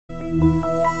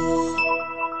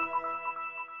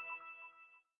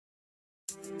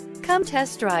Come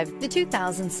test drive the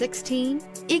 2016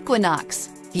 Equinox.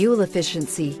 Fuel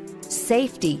efficiency,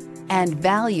 safety, and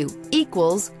value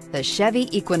equals the Chevy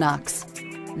Equinox.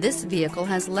 This vehicle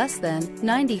has less than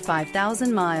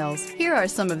 95,000 miles. Here are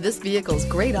some of this vehicle's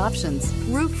great options: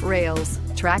 roof rails,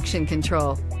 traction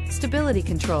control, stability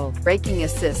control, braking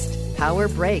assist, power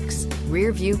brakes,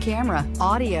 rear view camera,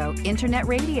 audio, internet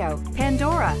radio,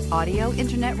 Pandora, audio,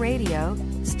 internet radio,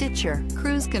 Stitcher,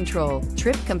 cruise control,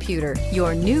 trip computer.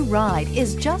 Your new ride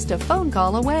is just a phone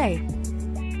call away.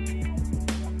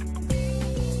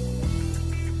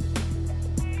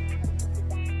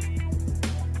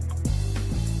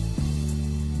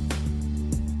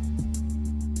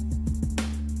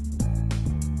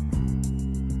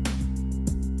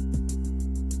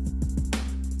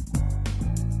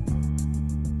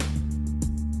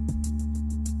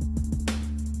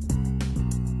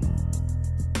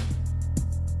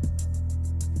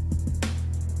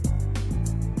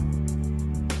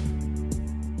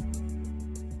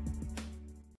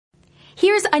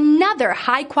 Here's another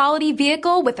high-quality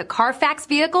vehicle with a Carfax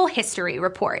Vehicle History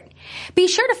Report. Be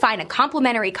sure to find a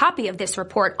complimentary copy of this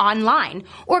report online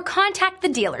or contact the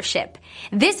dealership.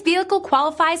 This vehicle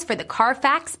qualifies for the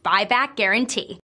Carfax Buyback Guarantee.